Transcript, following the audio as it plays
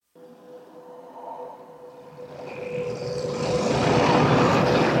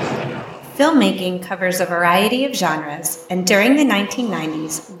Filmmaking covers a variety of genres, and during the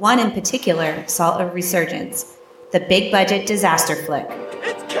 1990s, one in particular saw a resurgence, the big-budget disaster flick.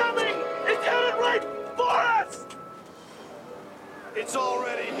 It's coming! It's headed right for us! It's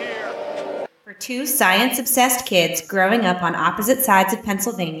already here. For two science-obsessed kids growing up on opposite sides of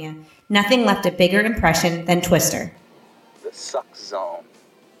Pennsylvania, nothing left a bigger impression than Twister. The suck zone.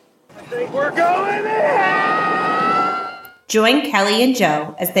 I think we're going in! Join Kelly and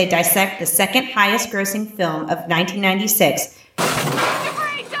Joe as they dissect the second highest-grossing film of 1996.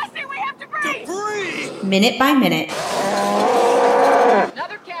 Debris! Dusty, we have debris! Debris! Minute by minute.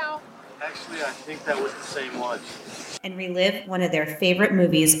 Another cow. Actually, I think that was the same one. And relive one of their favorite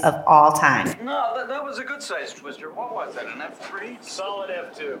movies of all time. No, that was a good-sized Twister. What was that, an F3? Solid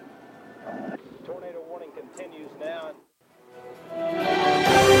F2. Tornado warning continues now.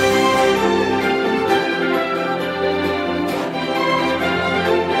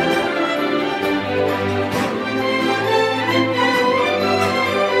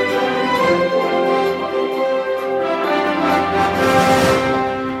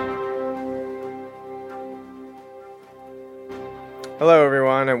 Hello,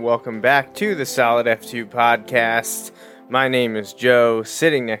 everyone, and welcome back to the Solid F2 podcast. My name is Joe.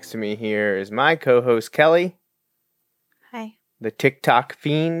 Sitting next to me here is my co-host, Kelly. Hi. The TikTok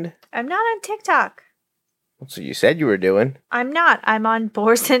fiend. I'm not on TikTok. So you said you were doing. I'm not. I'm on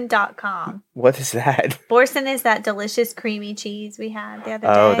Borson.com. What is that? Borson is that delicious creamy cheese we had the other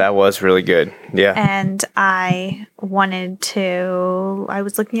day. Oh, that was really good. Yeah. And I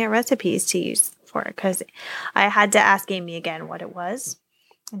was looking at recipes to use for it because I had to ask Amy again what it was.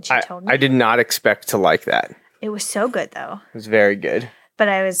 And she told me. I did not expect to like that. It was so good, though. It was very good. But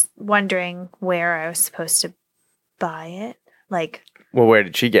I was wondering where I was supposed to buy it. Well, where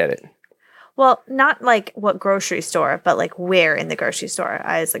did she get it? Well, not like what grocery store, but like where in the grocery store.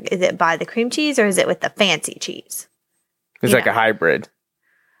 I was like, is it by the cream cheese or is it with the fancy cheese? It's like a hybrid.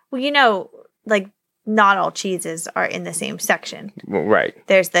 Well, not all cheeses are in the same section. Well, right.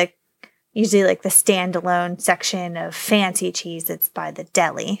 There's usually the standalone section of fancy cheese that's by the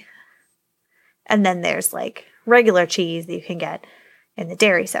deli. And then there's regular cheese that you can get in the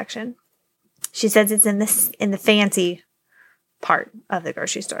dairy section. She says it's in the fancy part of the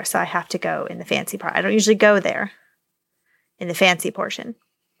grocery store, so I have to go in the fancy part. I don't usually go there in the fancy portion.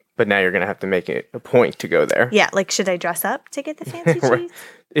 But now you're going to have to make it a point to go there. Yeah, should I dress up to get the fancy cheese?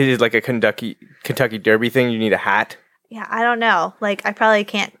 It is like a Kentucky Derby thing. You need a hat. Yeah, I don't know. I probably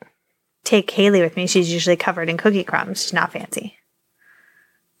can't take Haley with me. She's usually covered in cookie crumbs. She's not fancy.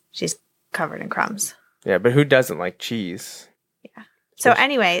 She's covered in crumbs. Yeah, but who doesn't like cheese? Yeah. So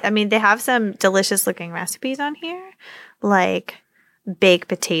anyway, they have some delicious looking recipes on here, like baked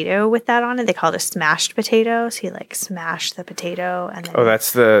potato with that on it. They call it a smashed potato. So you smash the potato and then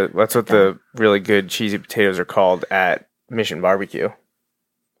that's what the really good cheesy potatoes are called at Mission Barbecue.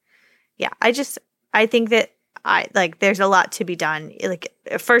 Yeah, I think that there's a lot to be done.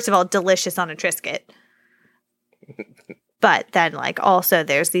 First of all, delicious on a Triscuit. But then also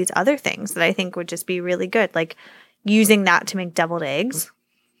there's these other things that I think would just be really good. Using that to make deviled eggs.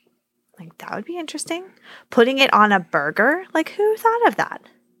 That would be interesting. Putting it on a burger. Who thought of that?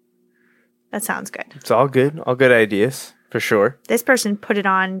 That sounds good. It's all good. All good ideas, for sure. This person put it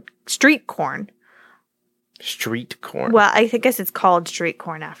on street corn. Street corn? Well, I guess it's called street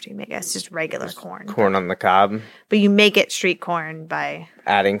corn after you make it. It's just regular corn. Corn on the cob. But you make it street corn by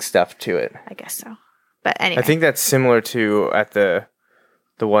adding stuff to it. I guess so. But anyway. I think that's similar to at the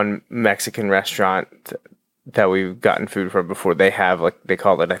one Mexican restaurant that we've gotten food from before. They have they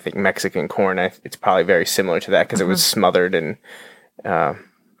call it, I think, Mexican corn. It's probably very similar to that because it was smothered in I'm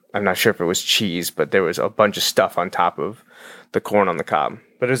not sure if it was cheese, but there was a bunch of stuff on top of the corn on the cob.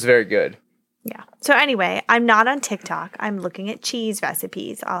 But it was very good. Yeah. So anyway, I'm not on TikTok. I'm looking at cheese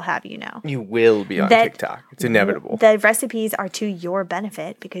recipes, I'll have you know. You will be on TikTok. It's inevitable. The recipes are to your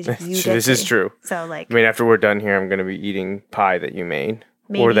benefit because you get This is true. So after we're done here, I'm going to be eating pie that you made.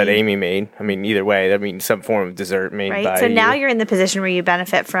 Maybe. Or that Amy made. Either way, some form of dessert made by So now you. you're in the position where you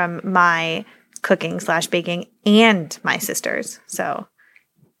benefit from my cooking / baking and my sister's. So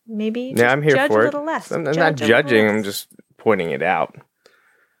maybe just I'm here judge for a it. little less. I'm not judging. I'm just pointing it out.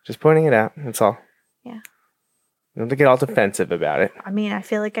 Just pointing it out. That's all. Yeah. You don't have to get all defensive about it. I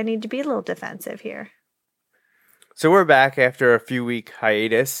feel like I need to be a little defensive here. So we're back after a few-week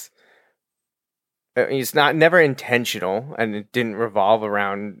hiatus. It's never intentional, and it didn't revolve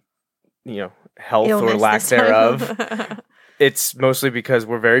around, health Illness or lack thereof. It's mostly because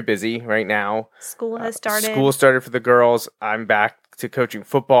we're very busy right now. School has started. School started for the girls. I'm back to coaching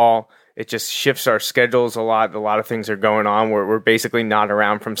football. It just shifts our schedules a lot. A lot of things are going on. We're basically not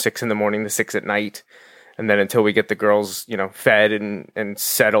around from 6 a.m. to 6 p.m. And then until we get the girls, fed and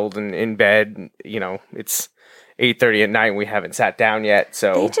settled and in bed, it's 8:30 at night and we haven't sat down yet.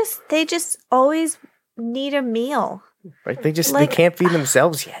 So they just always need a meal. Right? They can't feed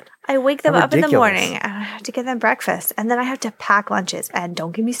themselves yet. I wake them How up in the ridiculous. morning and I have to give them breakfast, and then I have to pack lunches. And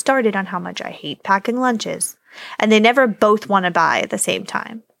don't get me started on how much I hate packing lunches. And they never both want to buy at the same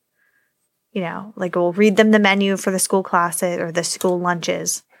time. We'll read them the menu for the school classes or the school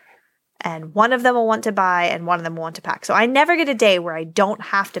lunches, and one of them will want to buy and one of them will want to pack. So I never get a day where I don't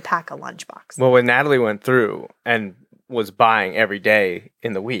have to pack a lunchbox. Well, when Natalie went through and was buying every day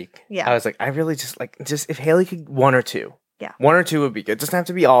in the week, Yeah. I was like, I really just if Haley could one or two. Yeah. One or two would be good. It doesn't have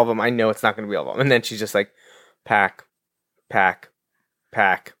to be all of them. I know it's not going to be all of them. And then she's just like, pack, pack,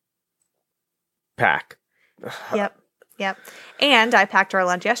 pack, pack. Yep. And I packed her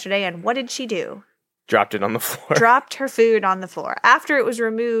lunch yesterday, and what did she do? Dropped it on the floor. Dropped her food on the floor. After it was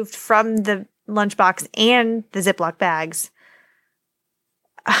removed from the lunchbox and the Ziploc bags,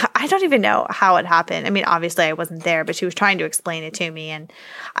 I don't even know how it happened. I mean, obviously I wasn't there, but she was trying to explain it to me. And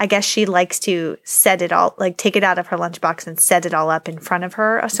I guess she likes to set it all, take it out of her lunchbox and set it all up in front of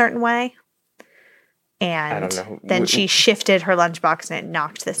her a certain way. And I don't know. then she shifted her lunchbox and it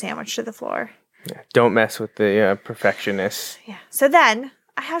knocked the sandwich to the floor. Yeah, don't mess with the perfectionists. Yeah. So then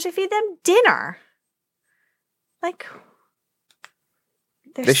I have to feed them dinner.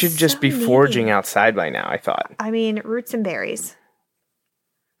 They should just be foraging outside by now, I thought. I mean, roots and berries.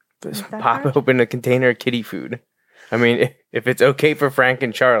 Just that pop hard? open a container of kitty food. I mean, if it's okay for Frank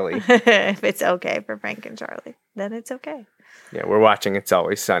and Charlie. If it's okay for Frank and Charlie, then it's okay. Yeah, we're watching It's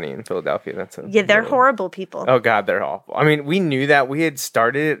Always Sunny in Philadelphia. They're horrible people. Oh, God, they're awful. I mean, we knew that. We had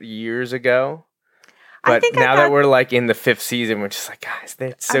started it years ago. I But think now I that thought, we're in the 5th season, we're just like, guys,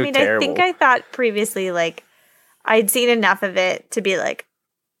 that's so terrible. I think I thought previously, I'd seen enough of it to be like,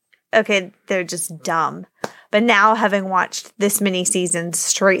 okay, they're just dumb. But now, having watched this many seasons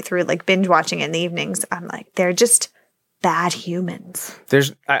straight through, binge watching it in the evenings, I'm like, they're just bad humans.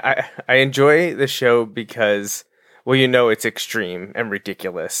 I enjoy the show because, it's extreme and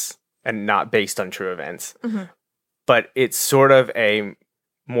ridiculous and not based on true events. Mm-hmm. But it's sort of a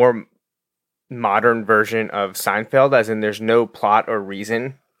more modern version of Seinfeld, as in there's no plot or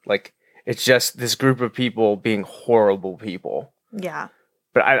reason. It's just this group of people being horrible people. Yeah.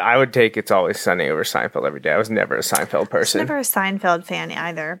 But I would take It's Always Sunny over Seinfeld every day. I was never a Seinfeld person. I was never a Seinfeld fan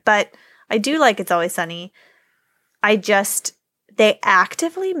either. But I do like It's Always Sunny. They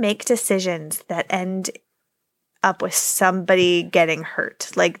actively make decisions that end up with somebody getting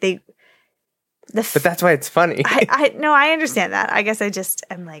hurt. But that's why it's funny. I understand that. I guess I just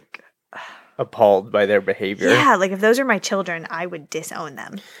am appalled by their behavior. Yeah, if those are my children, I would disown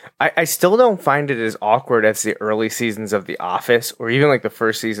them. I still don't find it as awkward as the early seasons of The Office or even the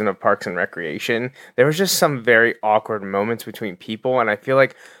first season of Parks and Recreation. There was just some very awkward moments between people, and I feel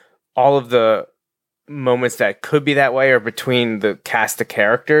like all of the moments that could be that way are between the cast of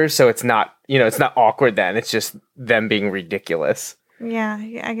characters, so it's not, it's not awkward then. It's just them being ridiculous. Yeah,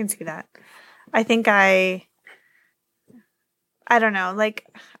 I can see that. I think I don't know,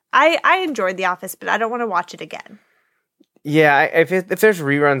 I enjoyed The Office, but I don't want to watch it again. Yeah, if there's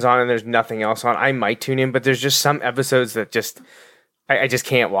reruns on and there's nothing else on, I might tune in. But there's just some episodes that I just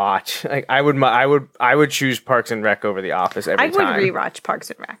can't watch. I would choose Parks and Rec over The Office every time. I would rewatch Parks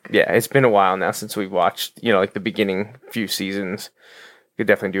and Rec. Yeah, it's been a while now since we've watched the beginning few seasons. Could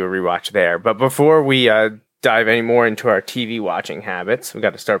definitely do a rewatch there. But before we dive any more into our TV watching habits, we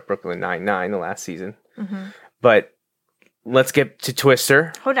got to start Brooklyn Nine-Nine, the last season. Mm-hmm. But let's get to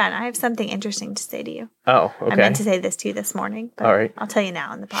Twister. Hold on. I have something interesting to say to you. Oh, okay. I meant to say this to you this morning, but all right. I'll tell you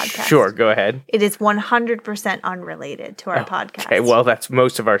now on the podcast. Sure, go ahead. It is 100% unrelated to our podcast. Okay, well, that's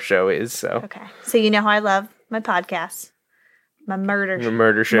most of our show is, so. Okay. So you know how I love my podcasts. My murder shows.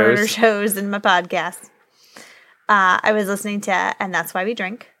 Murder shows and my podcasts. I was listening to And That's Why We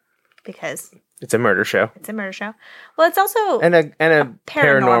Drink, because it's a murder show. It's a murder show. Well, it's also and a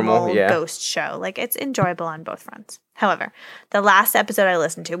paranormal ghost show. It's enjoyable on both fronts. However, the last episode I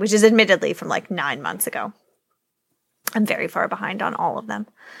listened to, which is admittedly from 9 months ago, I'm very far behind on all of them.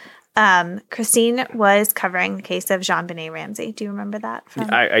 Christine was covering the case of JonBenet Ramsey. Do you remember that?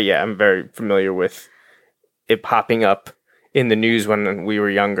 I'm very familiar with it popping up in the news when we were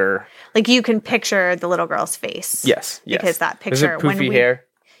younger. You can picture the little girl's face. Yes. Because that picture. Was it poofy hair?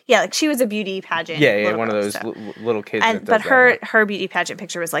 Yeah, like she was a beauty pageant. Yeah, little one of girl, those so. little kids. And that but does that now. her beauty pageant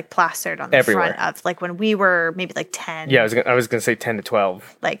picture was like plastered on the Everywhere. front of like when we were maybe like 10. Yeah, I was gonna say 10 to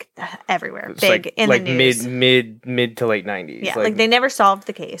 12. Like everywhere, It's big like, in like the news. mid to late 90s. Yeah, like they never solved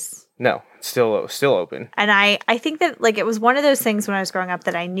the case. No, still open. And I think that like it was one of those things when I was growing up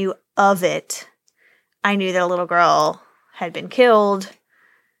that I knew of it. I knew that a little girl had been killed.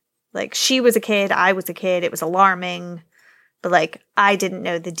 Like she was a kid, I was a kid. It was alarming. But like I didn't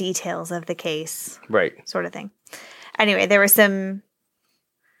know the details of the case. Right. Sort of thing. Anyway, there were some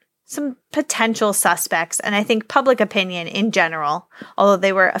potential suspects, and I think public opinion in general, although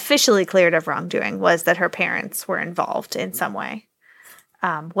they were officially cleared of wrongdoing, was that her parents were involved in some way.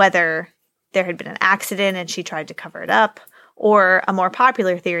 Whether there had been an accident and she tried to cover it up, or a more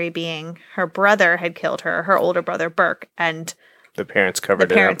popular theory being her brother had killed her older brother Burke, and the parents covered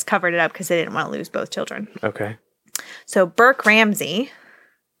covered it up because they didn't want to lose both children. Okay. So Burke Ramsey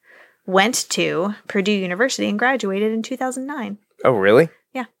went to Purdue University and graduated in 2009. Oh, really?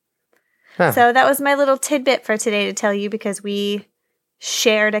 Yeah. Huh. So that was my little tidbit for today to tell you because we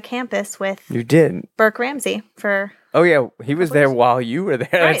shared a campus with You did. Burke Ramsey for... Oh, yeah. He was there while you were there.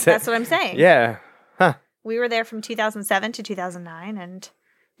 Right, that's what I'm saying. Yeah. Huh. We were there from 2007 to 2009, and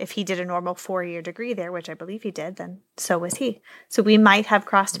if he did a normal 4-year degree there, which I believe he did, then so was he. So we might have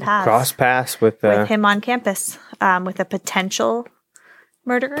crossed paths with him on campus with a potential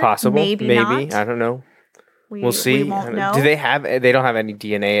murderer. Possible. Maybe not. I don't know. We'll see. We won't know. Do they have? They don't have any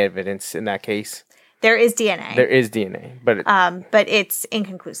DNA evidence in that case. There is DNA. There is DNA, but but it's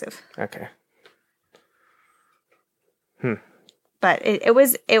inconclusive. Okay. But it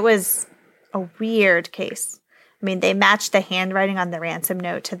was a weird case. I mean, they matched the handwriting on the ransom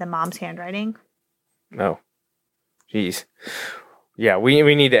note to the mom's handwriting. Oh, jeez. Yeah, we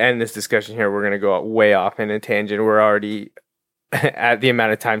need to end this discussion here. We're going to go way off in a tangent. We're already at the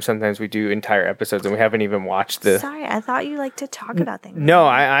amount of time sometimes we do entire episodes and we haven't even watched the... Sorry, I thought you liked to talk about things. No,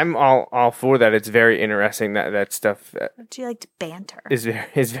 I'm all for that. It's very interesting, that stuff. Do you like to banter? Is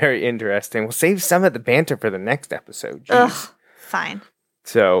very interesting. We'll save some of the banter for the next episode. Jeez. Ugh, fine.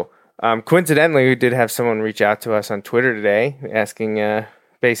 So, coincidentally, we did have someone reach out to us on Twitter today asking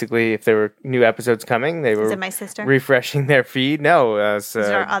basically if there were new episodes coming. They were Is it my sister? refreshing their feed. No, Is it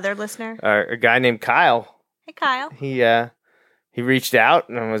our other listener? A guy named Kyle. Hey, Kyle. He reached out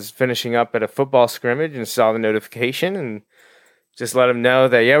and was finishing up at a football scrimmage and saw the notification and just let him know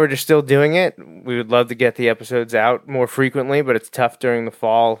that, yeah, we're just still doing it. We would love to get the episodes out more frequently, but it's tough during the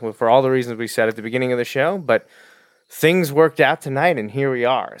fall for all the reasons we said at the beginning of the show. But things worked out tonight, and here we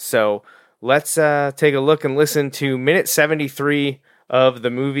are. So let's take a look and listen to minute 73 of the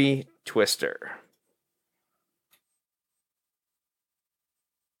movie Twister.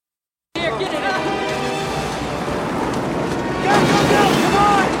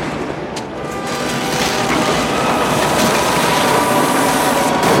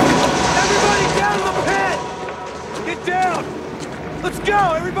 Let's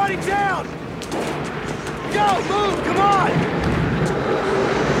go! Everybody down! Go! Move! Come on!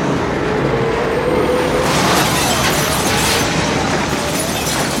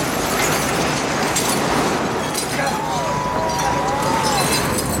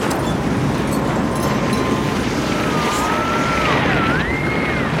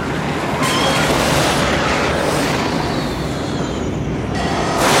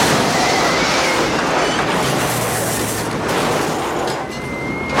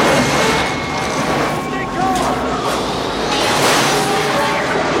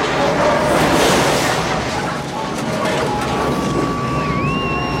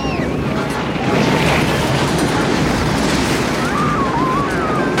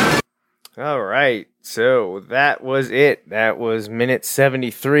 All right, so that was it. That was minute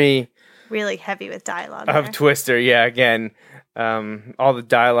 73 Really heavy with dialogue. of there. Twister. Yeah, again, all the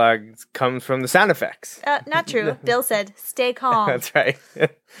dialogue comes from the sound effects. Not true. Bill said, "Stay calm." That's right.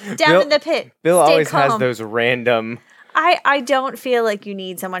 Down in the pit. Bill Stay always has calm. those random... I don't feel like you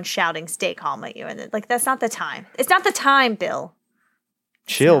need someone shouting "Stay calm" at you, and like that's not the time. It's not the time, Bill.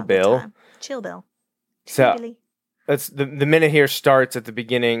 It's Chill, not the Bill. time. Chill, Bill. So Really? that's the minute here starts at the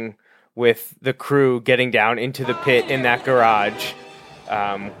beginning with the crew getting down into the pit in that garage.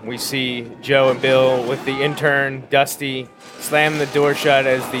 We see Joe and Bill with the intern, Dusty, slam the door shut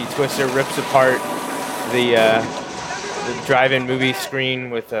as the Twister rips apart the drive-in movie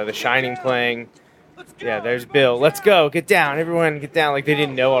screen with The Shining playing. Yeah, there's Bill. Let's go. Get down. Everyone get down. Like they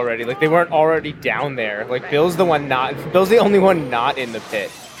didn't know already. Like they weren't already down there. Like Bill's the only one not in the pit.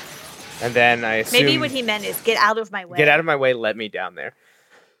 And then I assume... Maybe what he meant is get out of my way. Get out of my way, let me down there.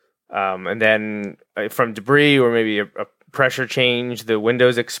 And then from debris or maybe a pressure change, the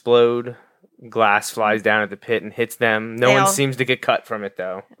windows explode, glass flies down at the pit and hits them. No one seems to get cut from it,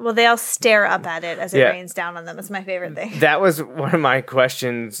 though. Well, they all stare up at it as it rains down on them. It's my favorite thing. That was one of my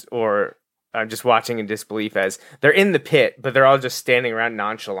questions, or I'm just watching in disbelief, as they're in the pit, but they're all just standing around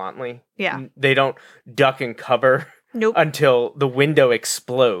nonchalantly. Yeah. They don't duck and cover until the window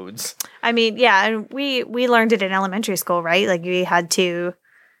explodes. I mean, yeah, and we learned it in elementary school, right? Like we had to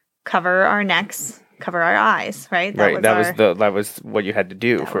cover our necks, cover our eyes, right? That was what you had to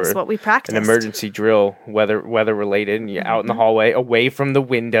do for what we practiced. An emergency drill, weather related, and you're out in the hallway, away from the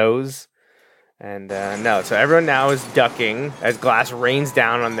windows. And so everyone now is ducking as glass rains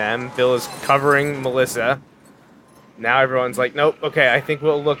down on them. Bill is covering Melissa. Now everyone's like, nope, okay, I think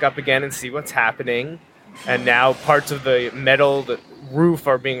we'll look up again and see what's happening. And now parts of the metal, the roof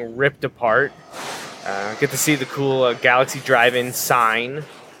are being ripped apart. Get to see the cool Galaxy Drive-In sign.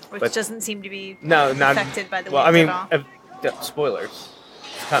 Which doesn't seem to be not affected by the wind at all. Spoilers.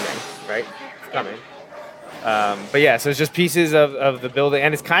 It's coming, right? It's coming. But yeah, so it's just pieces of the building.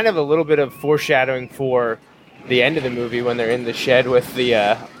 And it's kind of a little bit of foreshadowing for the end of the movie when they're in the shed with the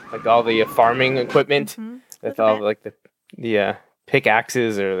all the farming equipment. With all the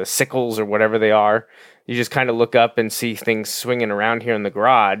pickaxes or the sickles or whatever they are. You just kind of look up and see things swinging around here in the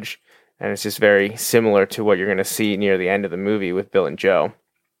garage. And it's just very similar to what you're going to see near the end of the movie with Bill and Joe.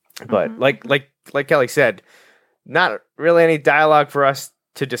 But like Kelly said, not really any dialogue for us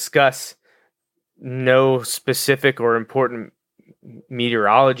to discuss. No specific or important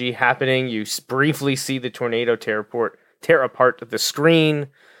meteorology happening. You briefly see the tornado tear apart the screen.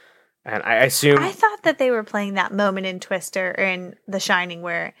 And I assume... I thought that they were playing that moment in Twister or in The Shining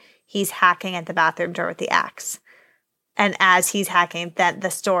where he's hacking at the bathroom door with the axe. And as he's hacking, that the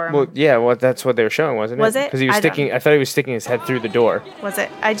storm... Well, yeah, that's what they were showing, wasn't it? Was it? Because he was I thought he was sticking his head through the door. Was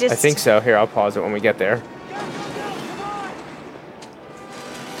it? I think so. Here, I'll pause it when we get there.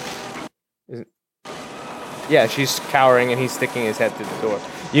 Yeah, she's cowering and he's sticking his head through the door.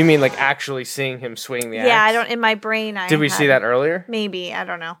 You mean like actually seeing him swing the axe? Yeah, I don't... In my brain, Did we see that earlier? Maybe. I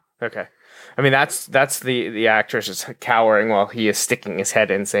don't know. Okay. I mean, that's the actress is cowering while he is sticking his head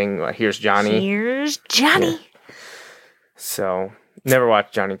in saying, here's Johnny. Here's Johnny. Yeah. So, never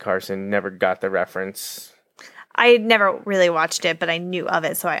watched Johnny Carson, never got the reference. I never really watched it, but I knew of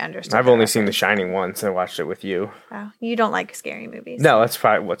it, so I understood. I've only seen The Shining once. I watched it with you. Oh, you don't like scary movies. No, that's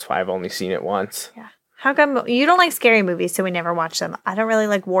why I've only seen it once. Yeah. How come you don't like scary movies, so we never watch them? I don't really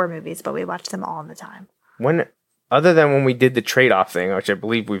like war movies, but we watch them all the time. Other than when we did the trade-off thing, which I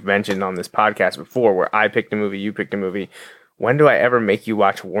believe we've mentioned on this podcast before, where I picked a movie, you picked a movie, when do I ever make you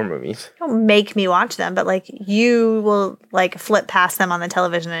watch war movies? Don't make me watch them, but you will flip past them on the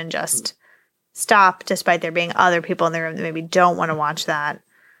television and just stop, despite there being other people in the room that maybe don't want to watch that.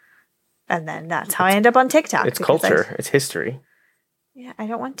 And then that's how I end up on TikTok. It's culture. It's history. Yeah, I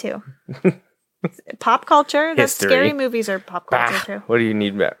don't want to. Pop culture. The scary movies are pop culture too. What do you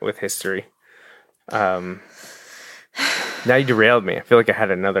need with history? Now you derailed me. I feel like I had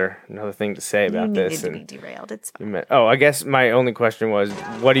another thing to say about this. You needed to be derailed. It's fine. I guess my only question was,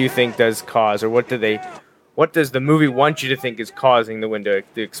 what do you think does cause, or what does the movie want you to think is causing the window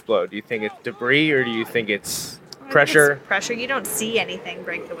to explode? Do you think it's debris, or do you think it's pressure? It's pressure. You don't see anything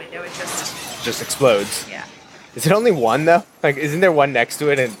break the window. It just explodes. Yeah. Is it only one though? Isn't there one next to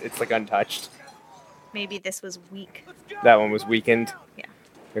it and it's untouched? Maybe this was weak. That one was weakened. Yeah.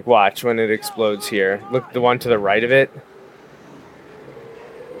 Watch when it explodes here. Look, the one to the right of it.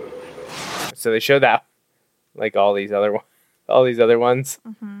 So they show that, all these other ones,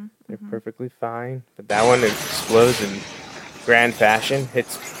 they're perfectly fine. But that one explodes in grand fashion,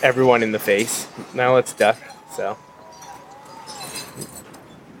 hits everyone in the face. Now let's duck. So,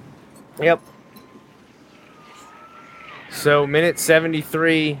 yep. So minute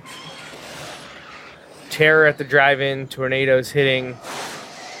 73. Terror at the drive-in. Tornadoes hitting.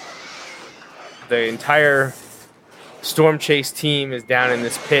 The entire storm chase team is down in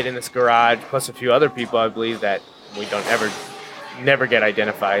this pit in this garage, plus a few other people, I believe, that we never get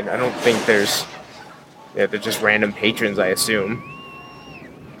identified. I don't think they're just random patrons, I assume.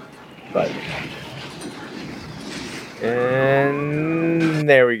 And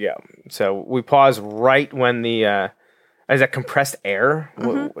there we go. So we pause right when is that compressed air?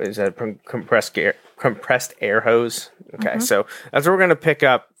 Is that compressed air hose? Okay, so that's what we're going to pick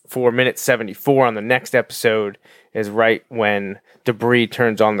up for minute 74 on the next episode, is right when debris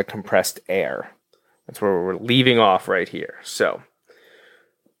turns on the compressed air. That's where we're leaving off right here. So,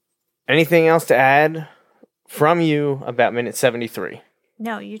 anything else to add from you about minute 73?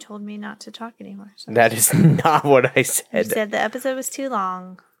 No, you told me not to talk anymore. So. That is not what I said. You said the episode was too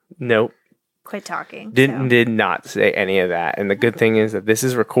long. Nope. quit talking. Did not say any of that. And the good thing is that this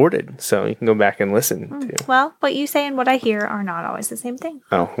is recorded, so you can go back and listen to. Well, what you say and what I hear are not always the same thing.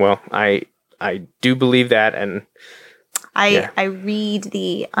 Oh, well, I do believe that, and I read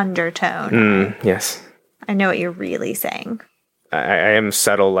the undertone. yes. I know what you're really saying. I am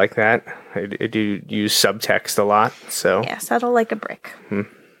subtle like that. I do use subtext a lot, so. Yeah, subtle like a brick.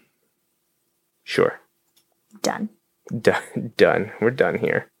 Sure. Done. Done. We're done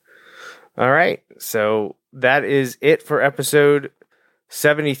here. All right. So that is it for episode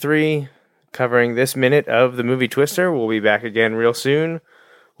 73, covering this minute of the movie Twister. We'll be back again real soon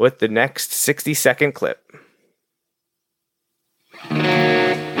with the next 60-second clip.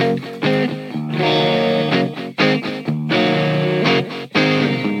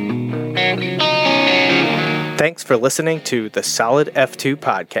 Thanks for listening to the Solid F2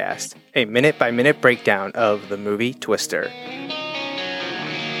 podcast, a minute-by-minute breakdown of the movie Twister.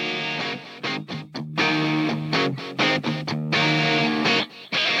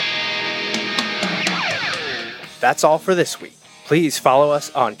 That's all for this week. Please follow us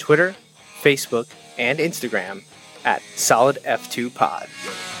on Twitter, Facebook, and Instagram at Solid F2 Pod.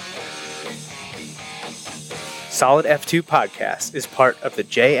 Solid F2 Podcast is part of the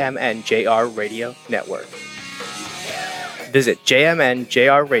JMNJR Radio Network. Visit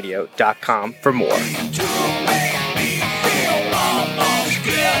jmnjrradio.com for more.